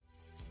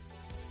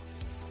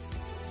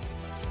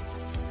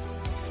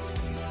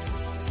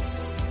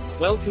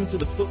Welcome to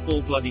the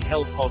Football Bloody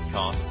Hell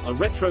podcast, a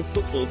retro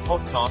football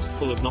podcast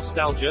full of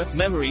nostalgia,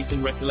 memories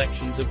and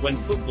recollections of when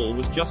football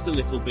was just a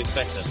little bit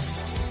better.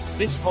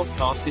 This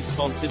podcast is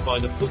sponsored by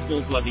the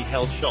Football Bloody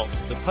Hell shop,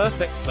 the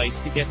perfect place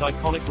to get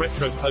iconic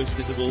retro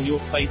posters of all your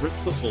favorite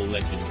football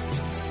legends.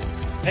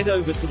 Head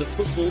over to the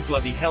Football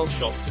Bloody Hell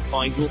shop to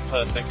find your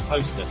perfect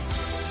poster.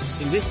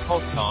 In this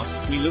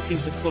podcast, we look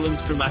into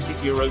Fulham's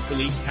dramatic Europa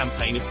League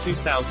campaign of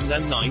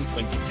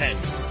 2009-2010.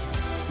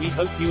 We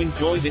hope you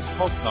enjoy this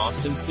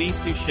podcast and please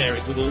do share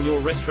it with all your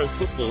retro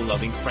football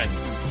loving friends.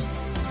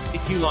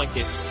 If you like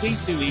it,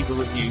 please do leave a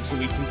review so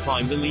we can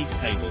climb the league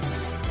table.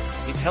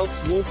 It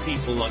helps more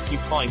people like you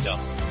find us.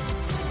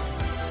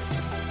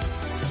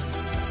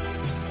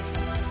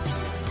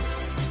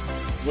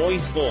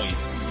 Roy's Boys,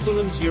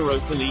 Fulham's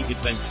Europa League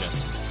adventure.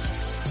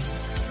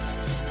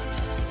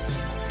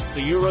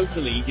 The Europa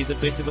League is a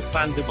bit of a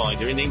fan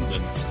divider in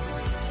England.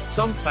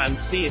 Some fans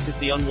see it as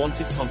the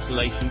unwanted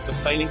consolation for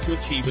failing to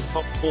achieve a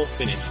top 4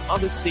 finish,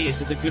 others see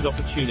it as a good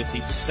opportunity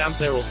to stamp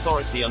their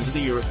authority under the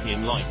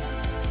European lights.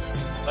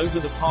 Over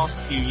the past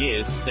few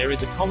years, there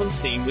is a common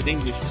theme with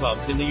English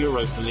clubs in the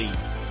Europa League.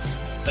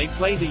 They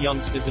play the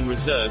youngsters and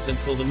reserves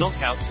until the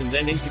knockouts and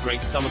then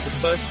integrate some of the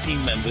first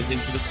team members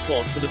into the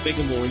squad for the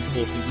bigger, more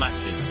important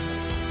matches.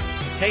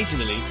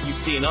 Occasionally, you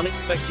see an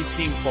unexpected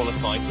team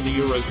qualify for the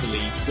Europa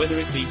League, whether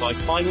it be by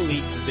final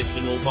league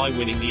position or by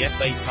winning the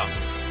FA Cup.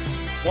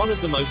 One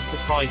of the most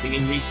surprising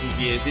in recent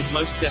years is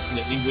most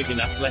definitely Wigan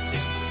Athletic.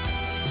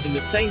 In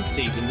the same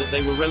season that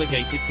they were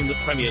relegated from the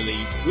Premier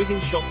League, Wigan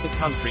shocked the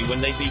country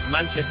when they beat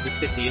Manchester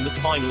City in the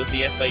final of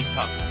the FA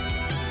Cup.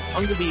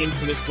 Under the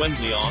infamous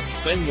Wembley arch,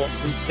 Ben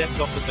Watson stepped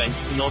off the bench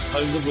to nod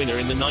home the winner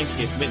in the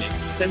 90th minute,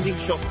 sending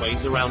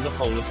shockwaves around the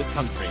whole of the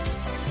country.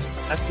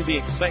 As to be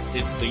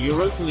expected, the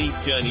Europa League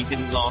journey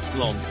didn't last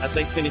long, as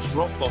they finished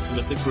rock bottom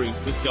of the group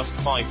with just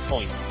 5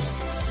 points.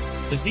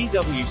 The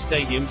DW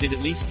Stadium did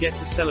at least get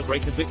to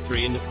celebrate a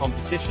victory in the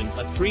competition,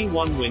 a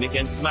 3-1 win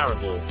against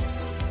Maribor.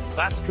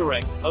 That's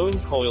correct, Owen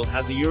Coyle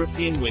has a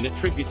European win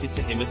attributed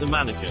to him as a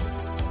manager.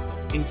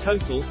 In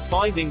total,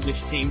 5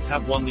 English teams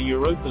have won the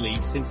Europa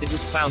League since it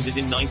was founded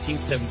in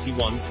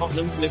 1971: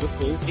 Tottenham,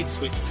 Liverpool,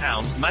 Ipswich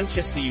Town,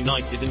 Manchester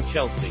United and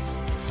Chelsea.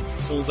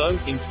 Although,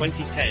 in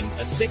 2010,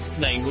 a 6th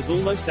name was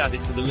almost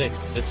added to the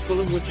list, as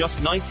Fulham were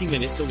just 90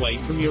 minutes away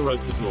from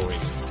Europa glory.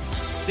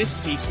 This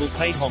piece will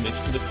pay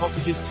homage to the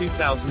Cottagers'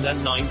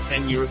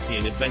 2009-10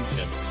 European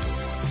adventure.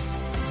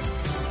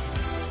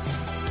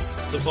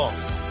 The Boss.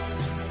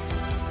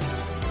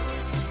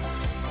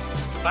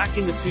 Back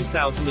in the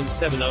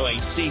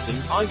 2007-08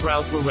 season,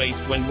 eyebrows were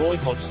raised when Roy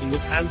Hodgson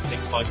was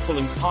handpicked by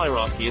Fulham's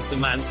hierarchy as the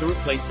man to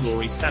replace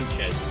Lawrie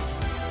Sanchez.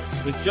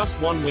 With just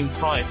 1 win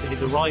prior to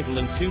his arrival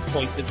and 2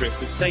 points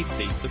adrift of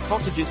safety, the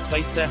Cottagers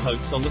placed their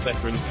hopes on the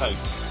veteran coach.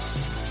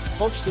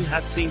 Hodgson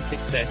had seen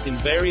success in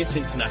various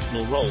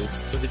international roles,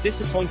 but a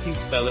disappointing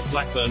spell at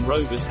Blackburn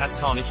Rovers had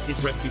tarnished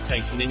his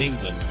reputation in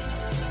England.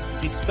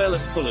 His spell at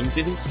Fulham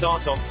didn't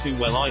start off too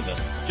well either.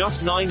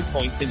 Just 9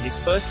 points in his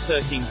first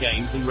 13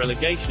 games and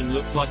relegation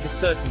looked like a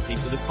certainty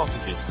for the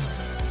Cottagers.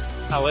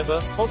 However,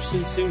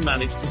 Hodgson soon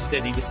managed to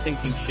steady the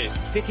sinking ship,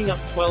 picking up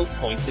 12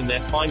 points in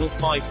their final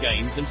 5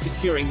 games and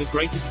securing the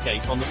Great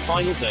Escape on the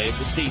final day of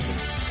the season.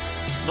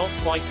 Not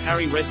quite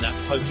Harry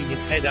Redknapp poking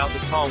his head out the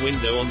car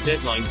window on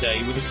deadline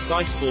day with a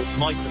Sky Sports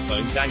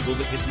microphone dangled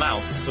at his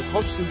mouth, but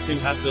Hodgson too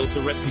had built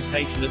a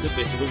reputation as a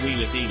bit of a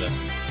wheeler-dealer.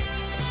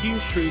 A few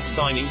shrewd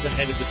signings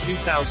ahead of the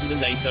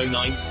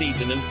 2008-09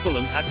 season and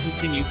Fulham had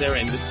continued their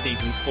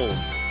end-of-season form.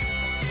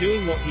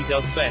 Doing what he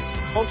does best,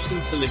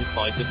 Hodgson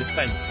solidified the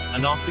defense,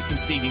 and after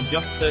conceding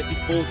just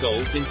 34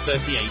 goals in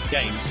 38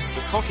 games,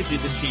 the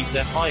Cottagers achieved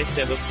their highest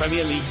ever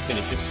Premier League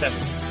finish of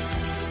 7th.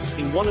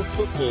 In one of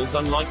football's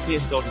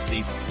unlikeliest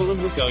odysseys,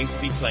 Fulham were going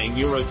to be playing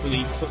Europa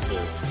League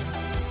football.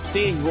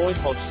 Seeing Roy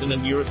Hodgson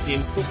and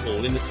European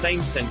football in the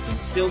same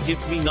sentence still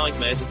gives me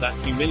nightmares of that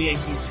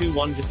humiliating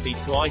 2-1 defeat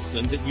to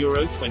Iceland at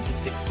Euro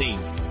 2016.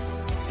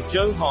 A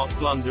Joe Hart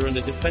blunder and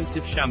a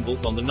defensive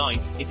shambles on the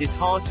night, it is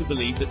hard to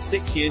believe that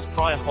 6 years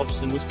prior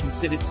Hodgson was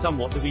considered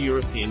somewhat of a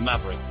European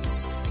maverick.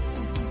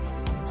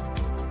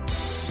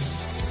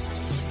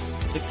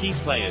 The key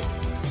players.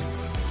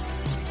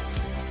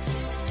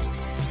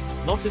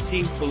 Not a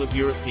team full of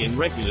European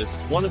regulars,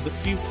 one of the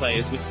few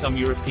players with some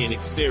European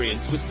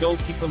experience was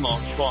goalkeeper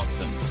Mark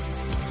Schwarzer.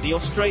 The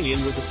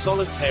Australian was a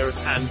solid pair of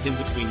hands in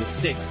between the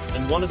sticks,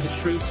 and one of the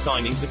shrewd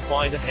signings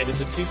acquired ahead of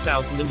the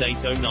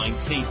 2008-09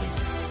 season.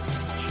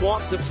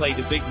 Schwarzer played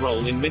a big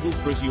role in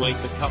Middlesbrough's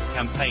UEFA Cup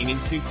campaign in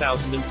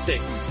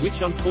 2006,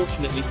 which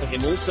unfortunately for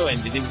him also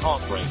ended in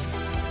heartbreak.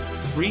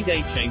 Reid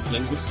A.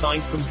 Chamberlain was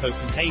signed from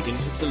Copenhagen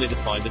to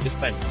solidify the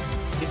defence.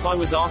 If I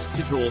was asked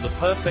to draw the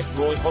perfect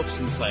Roy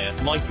Hodgson player,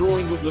 my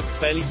drawing would look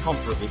fairly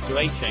comparable to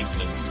A.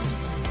 Chamberlain.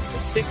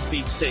 At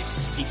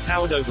 6'6", he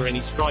towered over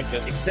any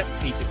striker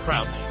except Peter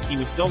Crouch. He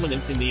was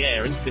dominant in the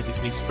air and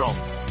physically strong.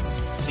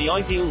 The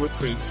ideal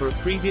recruit for a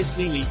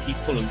previously leaky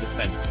Fulham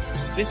defence.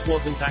 This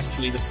wasn't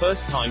actually the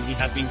first time he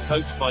had been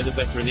coached by the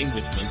veteran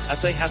Englishman,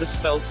 as they had a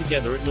spell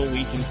together at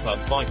Norwegian club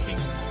Viking.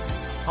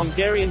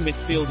 Hungarian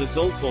midfielder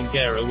Zoltán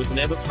Gera was an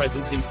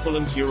ever-present in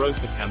Fulham's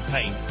Europa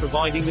campaign,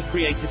 providing the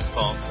creative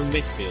spark from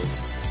midfield.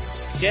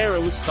 Gera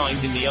was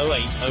signed in the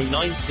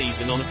 08-09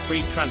 season on a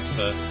free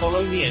transfer,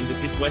 following the end of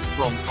his West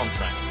Brom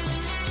contract.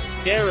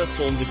 Gera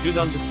formed a good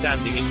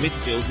understanding in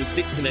midfield with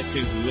Dixon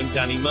Etuhu and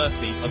Danny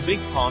Murphy, a big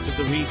part of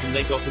the reason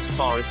they got as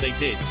far as they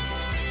did.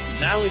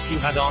 Now if you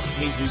had asked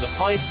me who the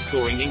highest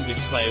scoring English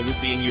player would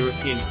be in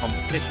European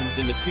competitions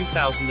in the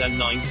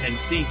 2009-10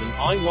 season,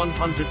 I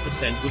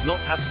 100% would not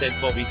have said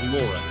Bobby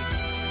Zamora.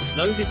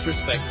 No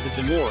disrespect to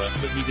Zamora,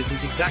 but he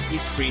doesn't exactly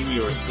scream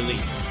Europe's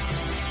elite.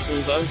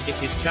 Although, if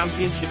his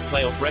championship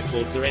playoff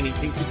records are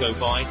anything to go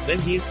by, then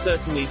he is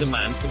certainly the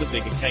man for the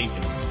big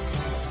occasion.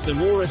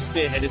 Zamora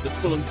spearheaded the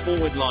Fulham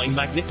forward line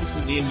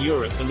magnificently in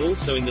Europe and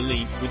also in the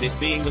league, with it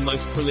being the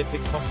most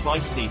prolific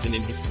top-flight season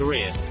in his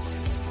career.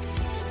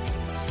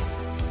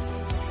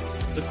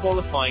 The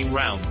qualifying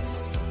rounds.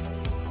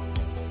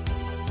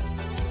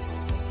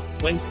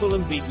 When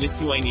Fulham beat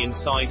Lithuanian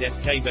side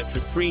FK Vetra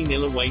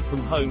 3-0 away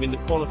from home in the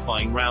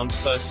qualifying round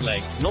first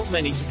leg, not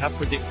many could have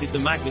predicted the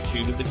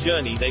magnitude of the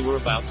journey they were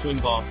about to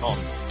embark on.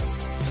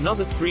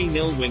 Another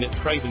 3-0 win at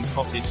Craven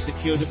Cottage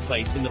secured a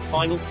place in the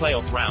final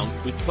playoff round,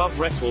 with club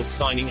record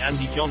signing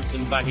Andy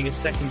Johnson bagging a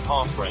second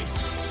half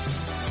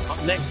race.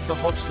 Up next for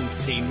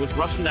Hodgson's team was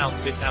Russian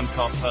outfit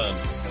Amkar Perm.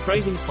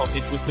 Craven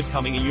Cottage was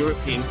becoming a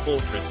European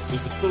fortress,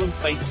 with the Fulham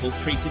faithful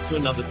treated to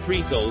another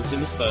 3 goals in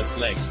the first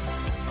leg.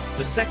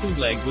 The second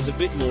leg was a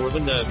bit more of a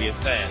nervy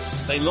affair.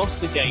 They lost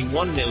the game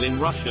 1-0 in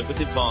Russia but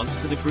advanced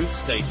to the group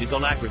stages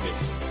on aggregate.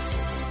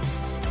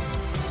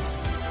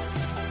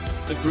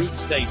 The group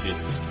stages.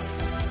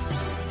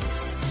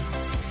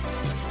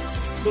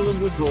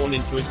 Fulham were drawn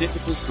into a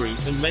difficult group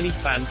and many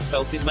fans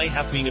felt it may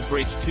have been a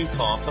bridge too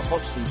far for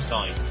Hodgson's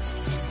side.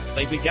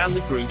 They began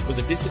the group with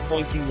a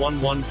disappointing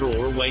 1-1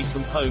 draw away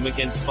from home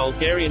against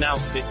Bulgarian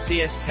outfit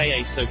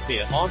CSKA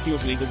Sofia,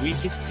 arguably the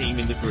weakest team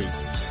in the group.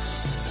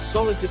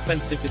 Solid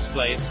defensive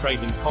display at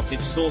Craven Cottage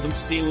saw them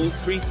steal all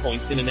 3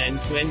 points in an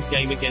end-to-end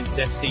game against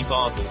FC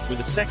Basel, with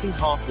a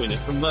second-half winner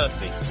from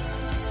Murphy.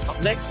 Up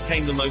next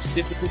came the most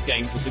difficult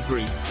games of the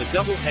group, the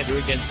double-header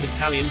against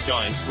Italian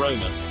giants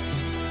Roma.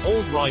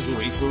 Old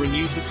rivalries were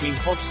renewed between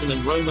Hodgson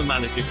and Roma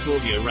manager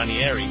Claudio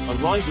Ranieri, a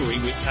rivalry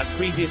which had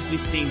previously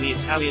seen the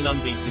Italian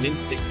unbeaten in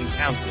 6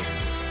 encounters.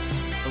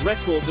 A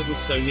record that was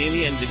so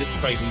nearly ended at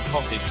Craven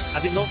Cottage,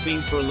 had it not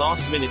been for a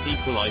last-minute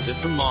equaliser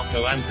from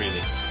Marco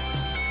Andrioli.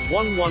 A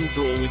 1-1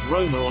 draw with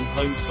Roma on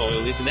home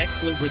soil is an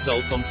excellent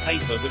result on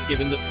paper, but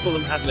given that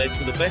Fulham had led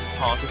for the best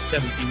part of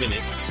 70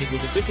 minutes, it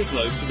was a bitter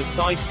blow to the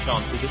side's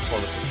chances of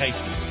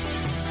qualification.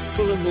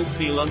 Fulham will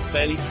feel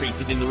unfairly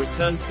treated in the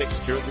return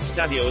fixture at the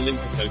Stadio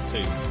Olimpico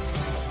too.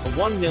 A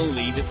 1-0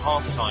 lead at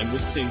half-time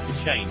was soon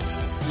to change.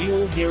 We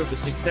all hear of the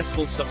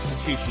successful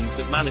substitutions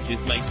that managers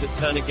make that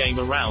turn a game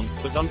around,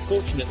 but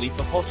unfortunately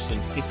for Hodgson,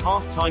 his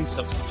half-time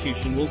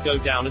substitution will go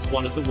down as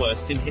one of the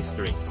worst in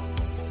history.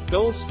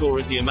 Goal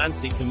scorer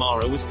Diamansi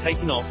Kamara was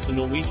taken off for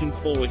Norwegian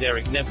forward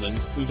Erik Nevland,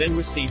 who then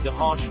received a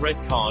harsh red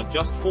card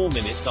just 4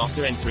 minutes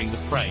after entering the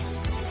fray.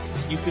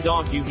 You could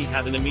argue he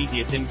had an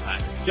immediate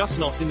impact, just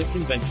not in the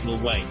conventional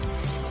way.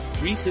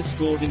 Risa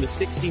scored in the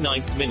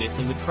 69th minute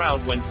and the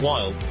crowd went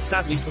wild.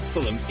 Sadly for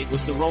Fulham, it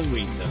was the wrong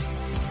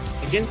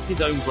Risa. Against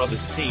his own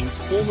brother's team,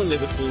 former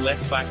Liverpool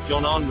left-back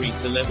John Arne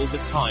Risa levelled the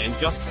tie and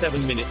just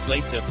 7 minutes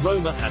later,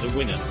 Roma had a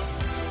winner.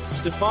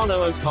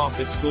 Stefano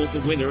Okaka scored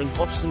the winner and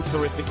Hodgson's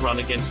horrific run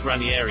against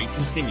Ranieri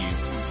continued.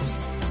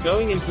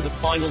 Going into the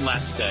final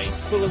match day,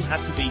 Fulham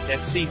had to beat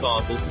FC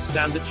Basel to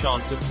stand a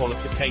chance of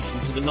qualification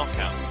to the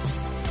knockouts.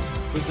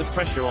 With the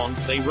pressure on,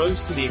 they rose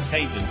to the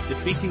occasion,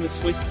 defeating the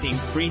Swiss team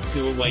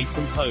 3-2 away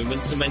from home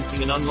and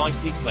cementing an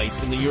unlikely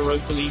place in the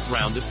Europa League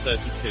round of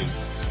 32.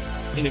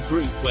 In a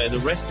group where the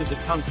rest of the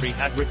country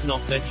had written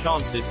off their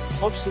chances,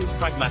 Hodgson's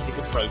pragmatic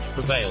approach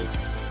prevailed.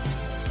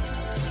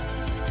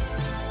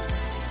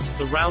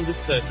 The round of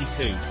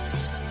 32.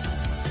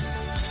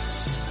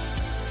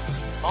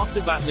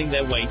 After battling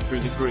their way through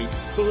the group,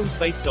 Fulham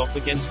faced off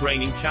against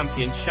reigning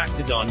champion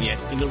Shakhtar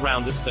Donetsk in the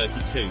round of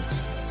 32.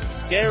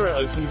 Gera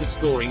opened the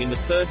scoring in the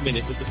 3rd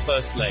minute of the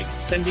first leg,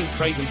 sending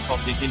Craven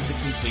Cottage into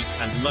complete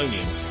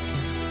pandemonium.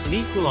 An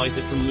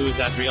equaliser from Luis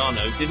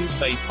Adriano didn't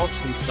faze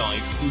Hodgson's side,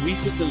 who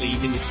retook the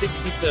lead in the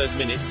 63rd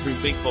minute through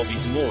Big Bobby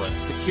Zamora,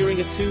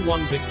 securing a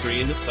 2-1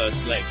 victory in the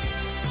first leg.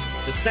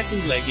 The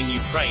second leg in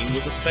Ukraine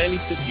was a fairly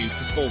subdued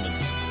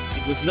performance.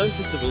 It was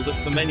noticeable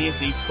that for many of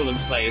these Fulham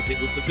players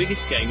it was the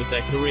biggest game of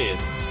their careers.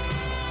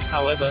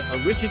 However, a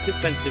rigid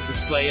defensive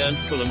display earned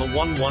Fulham a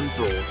 1-1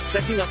 draw,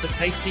 setting up a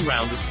tasty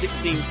round of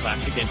 16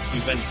 clash against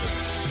Juventus.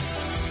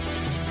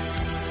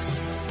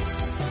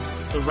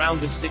 The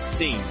round of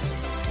 16.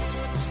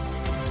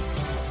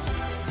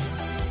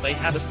 They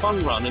had a fun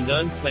run and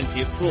earned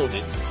plenty of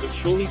plaudits, but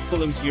surely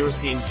Fulham's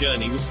European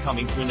journey was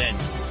coming to an end.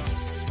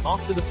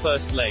 After the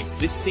first leg,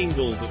 this seemed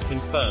all but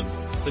confirmed.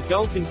 The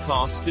gulf in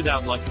class stood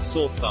out like a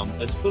sore thumb,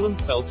 as Fulham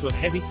fell to a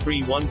heavy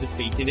 3-1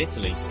 defeat in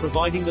Italy,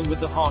 providing them with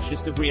the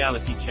harshest of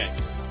reality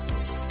checks.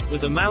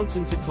 With a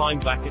mountain to climb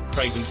back at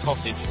Craven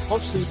Cottage,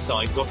 Hodgson's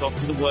side got off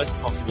to the worst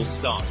possible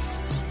start.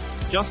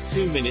 Just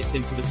 2 minutes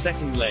into the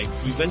second leg,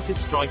 Juventus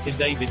striker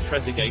David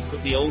Trezeguet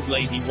put the Old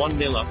Lady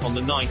 1-0 up on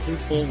the night and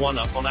 4-1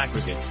 up on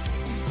aggregate.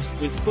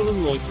 With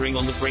Fulham loitering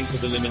on the brink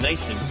of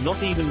elimination,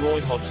 not even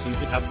Roy Hodgson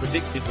could have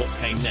predicted what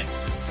came next.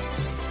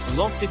 A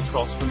lofted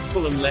cross from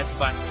Fulham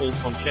left-back Paul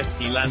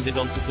Konchesky landed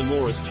onto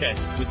Zamora's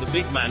chest, with the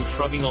big man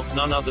shrugging off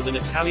none other than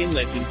Italian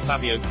legend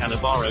Fabio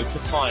Cannavaro to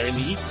fire in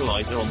the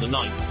equaliser on the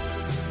night.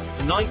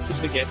 A night to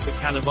forget for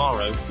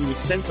Cannavaro, who was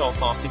sent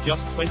off after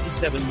just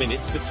 27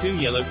 minutes for 2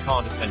 yellow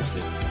card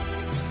offences.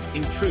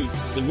 In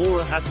truth,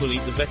 Zamora had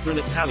bullied the veteran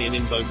Italian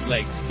in both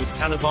legs, with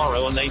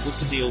Cannavaro unable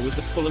to deal with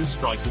the Fulham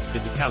striker's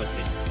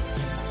physicality.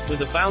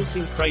 With a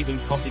bouncing Craven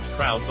Cottage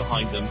crowd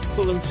behind them,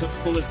 Fulham took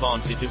full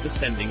advantage of the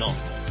sending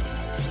off.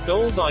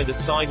 Goals either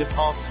side of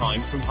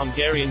half-time from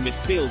Hungarian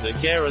midfielder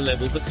Gera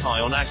levelled the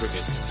tie on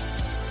aggregate.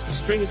 A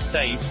string of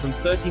saves from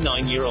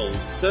 39-year-old,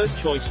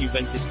 third-choice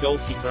Juventus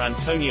goalkeeper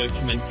Antonio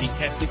Cimenti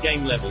kept the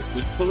game level,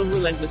 with Fulham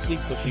relentlessly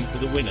pushing for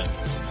the winner.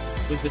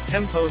 With the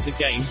tempo of the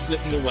game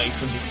slipping away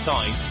from his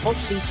side,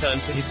 Hodgson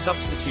turned to his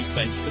substitute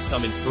bench for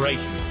some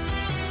inspiration.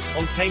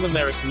 On came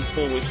American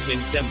forward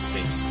Clint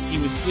Dempsey. He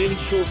was clearly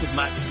short of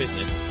match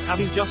fitness,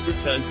 having just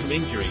returned from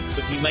injury,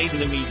 but he made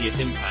an immediate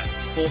impact,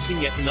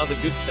 forcing yet another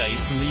good save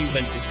from the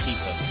Juventus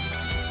keeper.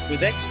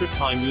 With extra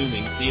time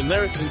looming, the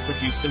American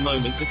produced a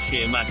moment of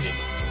sheer magic.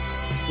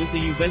 With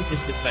the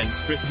Juventus defense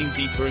drifting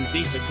deeper and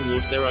deeper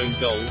towards their own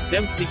goal,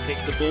 Dempsey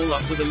picked the ball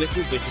up with a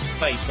little bit of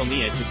space on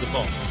the edge of the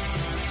box.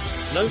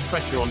 No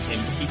pressure on him,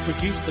 he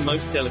produced the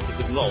most delicate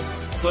of lobs,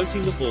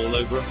 floating the ball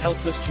over a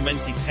helpless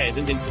Cimenti's head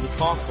and into the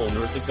far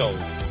corner of the goal.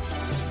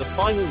 The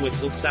final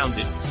whistle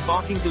sounded,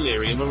 sparking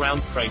delirium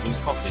around Craven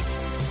Cottage.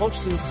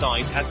 Hodgson's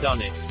side had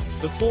done it.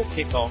 Before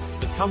kick-off,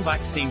 the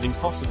comeback seemed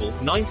impossible.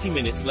 90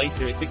 minutes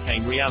later it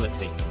became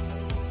reality.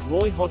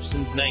 Roy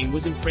Hodgson's name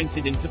was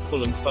imprinted into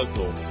Fulham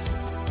folklore.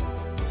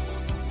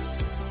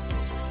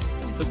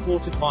 The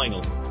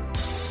quarter-final.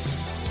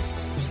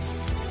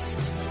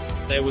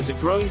 There was a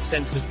growing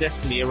sense of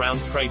destiny around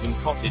Craven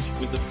Cottage,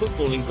 with the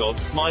footballing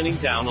gods smiling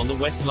down on the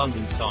West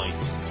London side.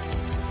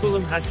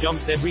 Fulham had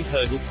jumped every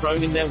hurdle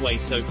thrown in their way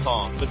so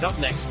far, but up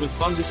next was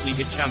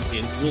Bundesliga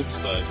champions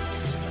Wolfsburg.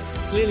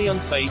 Clearly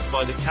unfazed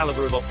by the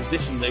caliber of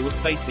opposition they were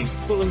facing,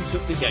 Fulham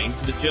took the game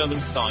to the German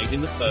side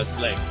in the first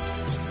leg.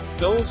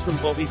 Goals from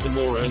Bobby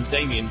Zamora and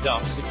Damien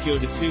Duff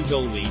secured a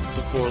 2-goal lead,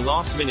 before a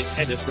last-minute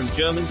header from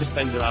German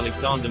defender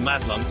Alexander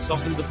Madlung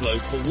softened the blow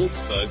for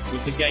Wolfsburg,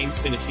 with the game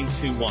finishing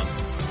 2-1.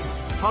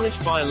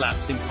 Punished by a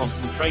lapse in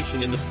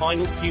concentration in the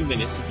final few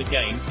minutes of the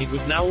game, it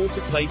was now all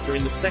to play for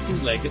in the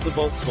second leg at the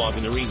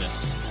Volkswagen Arena.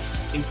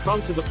 In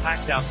front of a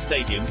packed-out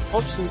stadium,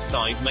 Hodgson's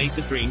side made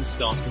the dream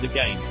start to the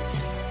game.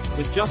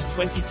 With just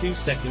 22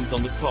 seconds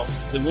on the clock,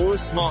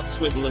 Zamora's smart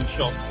swivel and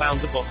shot found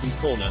the bottom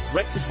corner,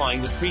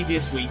 rectifying the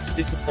previous week's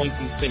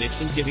disappointing finish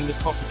and giving the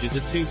Cottagers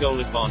a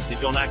 2-goal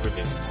advantage on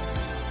aggregate.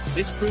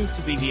 This proved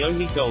to be the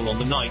only goal on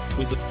the night,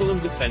 with the Fulham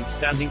defense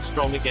standing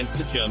strong against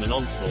the German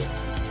onslaught.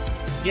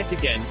 Yet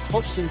again,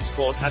 Hodgson's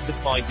squad had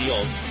defied the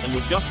odds, and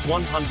were just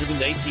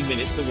 180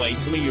 minutes away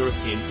from a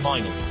European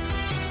final.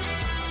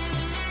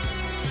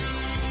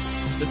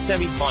 The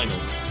semi-final.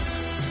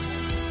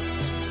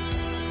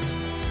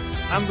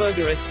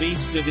 Hamburger SV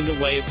stood in the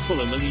way of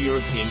Fulham and the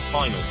European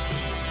final.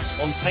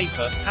 On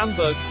paper,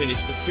 Hamburg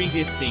finished the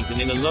previous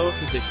season in a lower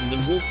position than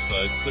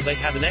Wolfsburg, but they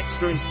had an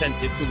extra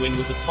incentive to win,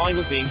 with the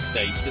final being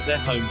staged at their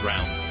home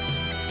ground.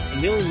 A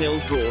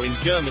 0-0 draw in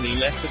Germany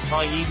left the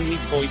tie evenly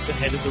poised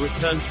ahead of the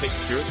return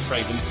fixture at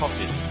Craven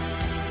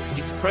Cottage.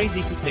 It's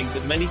crazy to think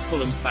that many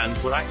Fulham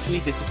fans were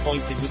actually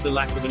disappointed with the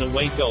lack of an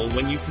away goal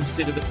when you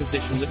consider the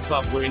position the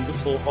club were in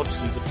before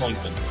Hodgson's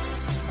appointment.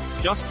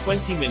 Just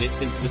 20 minutes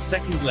into the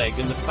second leg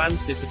and the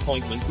fans'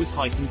 disappointment was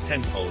heightened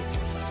tenfold.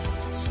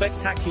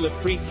 Spectacular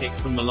free kick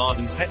from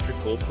Mladen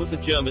Petrichor put the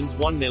Germans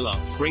 1-0 up,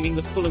 bringing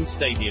the Fulham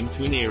stadium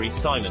to an eerie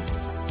silence.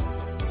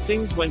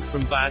 Things went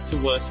from bad to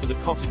worse for the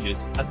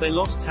Cottagers, as they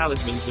lost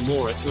talisman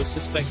Zamora to a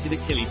suspected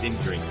Achilles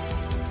injury.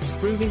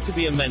 Proving to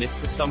be a menace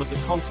to some of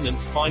the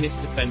continent's finest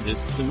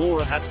defenders,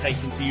 Zamora had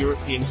taken to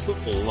European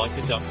football like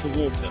a duck to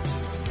water.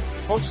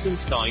 Hodgson's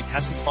side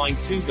had to find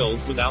 2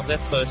 goals without their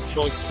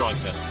first-choice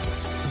striker.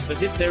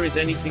 But if there is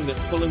anything that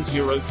Fulham's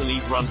Europa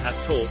League run had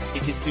taught,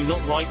 it is do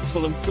not write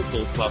Fulham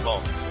Football Club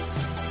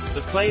off.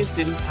 The players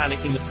didn't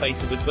panic in the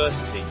face of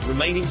adversity,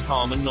 remaining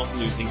calm and not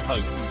losing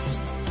hope.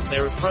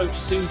 Their approach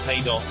soon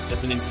paid off,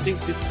 as an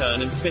instinctive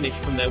turn and finish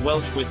from their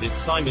Welsh wizard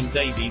Simon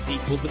Davies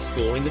equaled the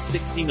score in the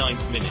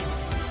 69th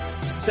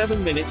minute.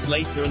 7 minutes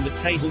later and the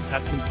tables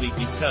had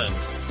completely turned.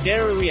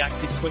 Gera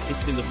reacted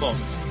quickest in the box,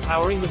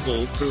 powering the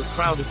ball through a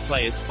crowd of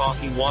players,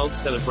 sparking wild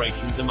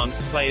celebrations amongst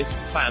players,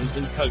 fans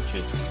and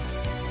coaches.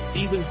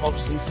 Even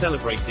Hodgson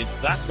celebrated.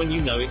 That's when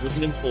you know it was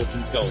an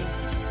important goal.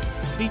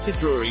 Peter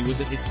Drury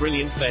was at his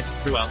brilliant best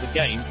throughout the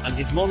game, and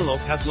his monologue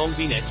has long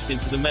been etched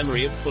into the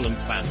memory of Fulham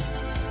fans.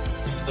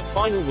 The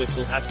final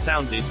whistle had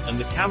sounded, and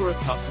the camera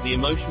cut to the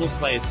emotional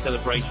players'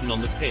 celebration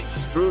on the pitch.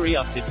 Drury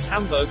uttered,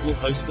 "Hamburg will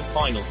host the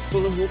final,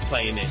 Fulham will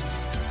play in it."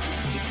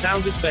 It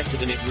sounded better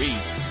than it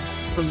reads.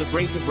 From the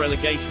brink of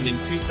relegation in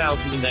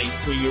 2008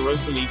 to a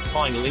Europa League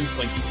final in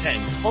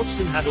 2010,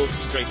 Hodgson had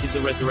orchestrated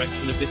the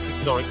resurrection of this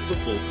historic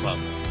football club.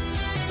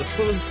 The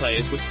Fulham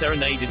players were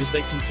serenaded as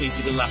they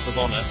completed a lap of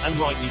honour, and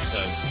rightly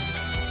so.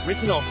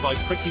 Written off by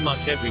pretty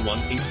much everyone,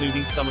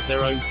 including some of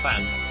their own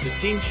fans, the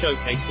team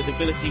showcased that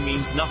ability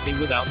means nothing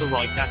without the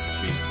right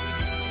attitude.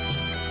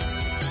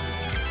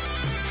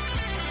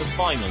 The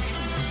final.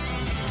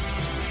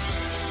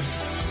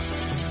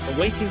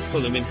 Awaiting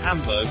Fulham in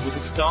Hamburg was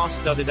a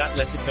star-studded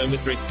Atletico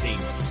Madrid team.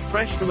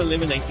 Fresh from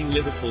eliminating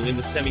Liverpool in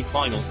the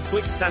semi-final,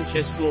 quick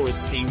Sanchez Flores'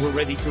 team were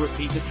ready to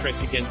repeat the trick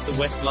against the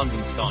West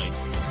London side.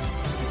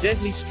 The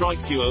deadly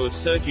strike duo of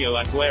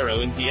Sergio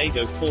Aguero and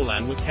Diego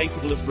Forlan were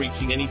capable of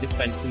breaching any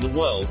defense in the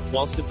world,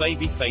 whilst a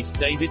baby-faced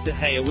David De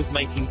Gea was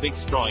making big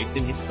strides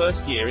in his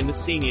first year in the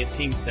senior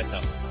team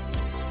setup.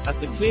 As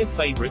the clear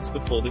favourites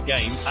before the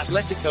game,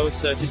 Atletico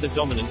asserted their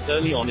dominance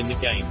early on in the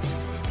game.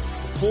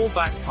 A poor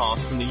back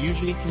pass from the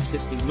usually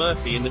consistent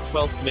Murphy in the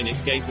 12th minute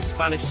gave the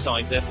Spanish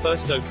side their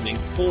first opening,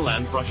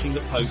 Forlan brushing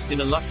the post in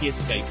a lucky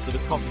escape for the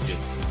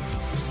Cottagers.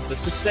 The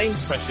sustained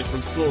pressure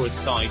from Flores'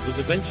 side was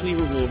eventually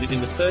rewarded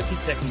in the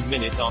 32nd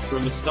minute after a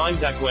mistimed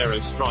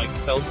Aguero strike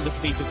fell to the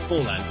feet of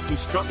Forlan, who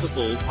struck the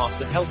ball past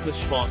a helpless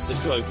Schwarzer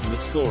to open the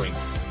scoring.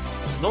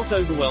 Not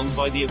overwhelmed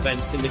by the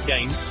events in the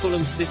game,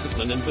 Fulham's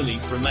discipline and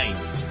belief remained.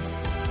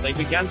 They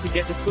began to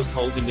get a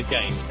foothold in the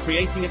game,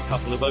 creating a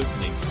couple of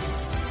openings.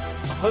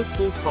 A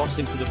hopeful cross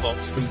into the box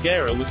from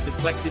Guerra was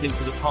deflected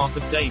into the path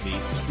of Davies,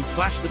 who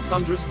flashed the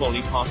thunderous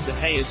volley past De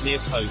Gea's near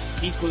post,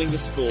 equaling the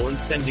score and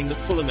sending the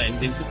Fulham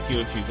end into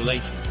pure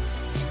jubilation.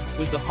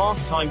 With the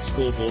half-time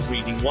scoreboard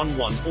reading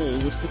 1-1,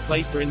 all was to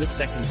play for in the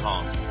second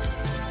half.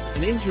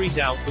 An injury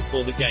doubt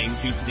before the game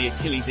due to the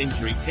Achilles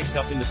injury picked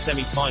up in the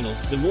semi-final,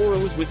 Zamora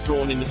was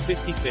withdrawn in the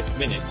 55th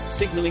minute,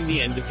 signalling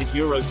the end of his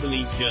Europa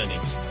League journey.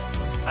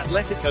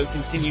 Atletico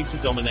continued to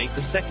dominate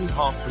the second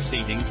half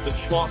proceedings, but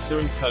Schwarzer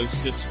and co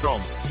stood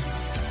strong.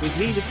 With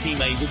neither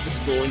team able to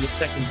score in the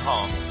second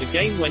half, the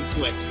game went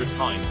to extra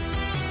time.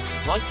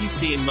 Like you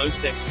see in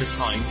most extra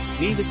times,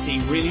 neither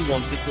team really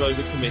wanted to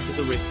overcommit at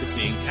the risk of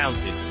being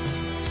counted.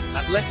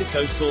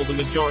 Atletico saw the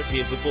majority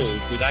of the ball,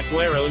 with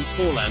Aguero and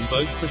Forlan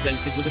both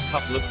presented with a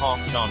couple of half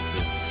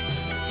chances.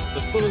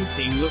 The Fulham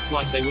team looked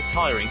like they were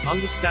tiring,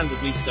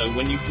 understandably so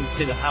when you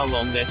consider how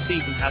long their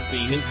season had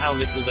been and how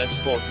little their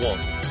squad was.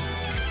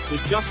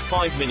 With just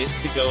 5 minutes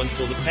to go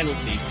until the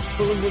penalties,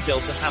 Fulham were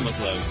dealt a hammer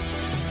blow.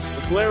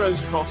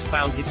 Aguero's cross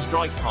found his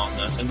strike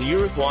partner, and the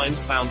Uruguayan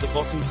found the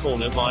bottom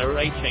corner via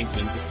a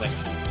Changeman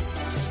deflection.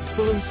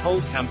 Fulham's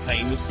whole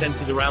campaign was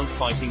centered around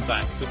fighting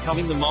back,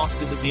 becoming the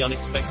masters of the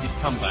unexpected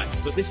comeback,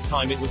 but this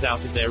time it was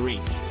out of their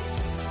reach.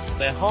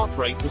 Their heart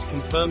rate was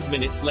confirmed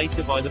minutes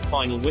later by the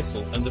final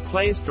whistle, and the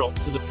players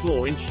dropped to the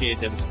floor in sheer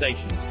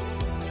devastation.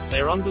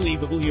 Their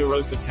unbelievable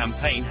Europa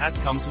campaign had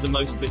come to the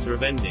most bitter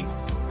of endings.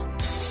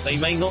 They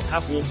may not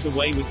have walked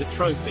away with the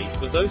trophy,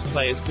 but those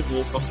players could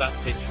walk off that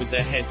pitch with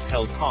their heads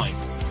held high.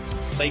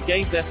 They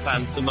gave their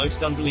fans the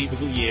most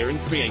unbelievable year in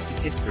creative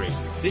history.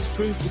 This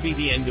proved to be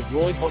the end of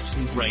Roy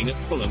Hodgson's reign at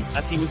Fulham,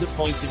 as he was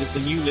appointed as the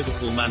new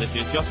Liverpool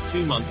manager just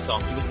 2 months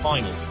after the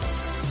final.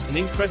 An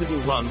incredible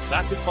run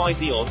that defied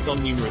the odds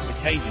on numerous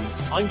occasions.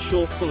 I'm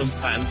sure Fulham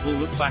fans will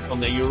look back on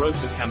their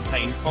Europa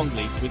campaign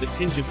fondly, with a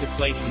tinge of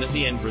deflation at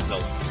the end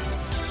result.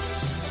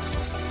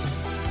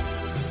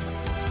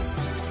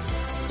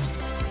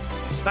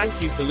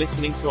 Thank you for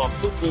listening to our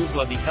Football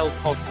Bloody Hell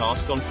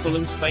podcast on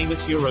Fulham's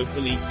famous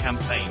Europa League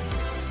campaign.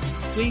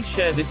 Please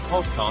share this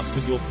podcast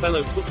with your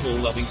fellow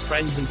football-loving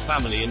friends and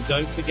family, and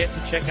don't forget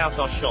to check out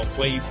our shop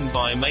where you can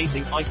buy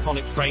amazing,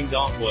 iconic framed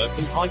artwork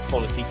and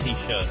high-quality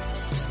t-shirts.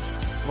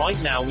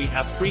 Right now we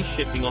have free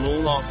shipping on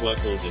all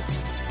artwork orders.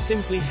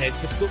 Simply head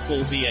to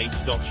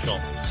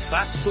footballbh.shop.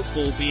 That's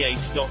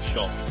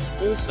footballbh.shop.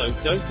 Also,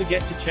 don't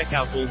forget to check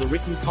out all the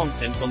written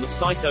content on the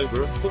site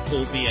over at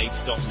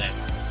footballbh.net.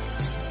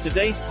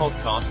 Today's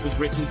podcast was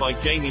written by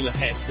Jamie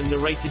Lahetz and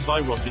narrated by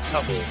Roger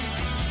Tubble.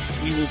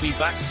 We will be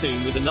back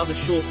soon with another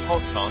short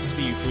podcast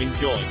for you to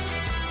enjoy.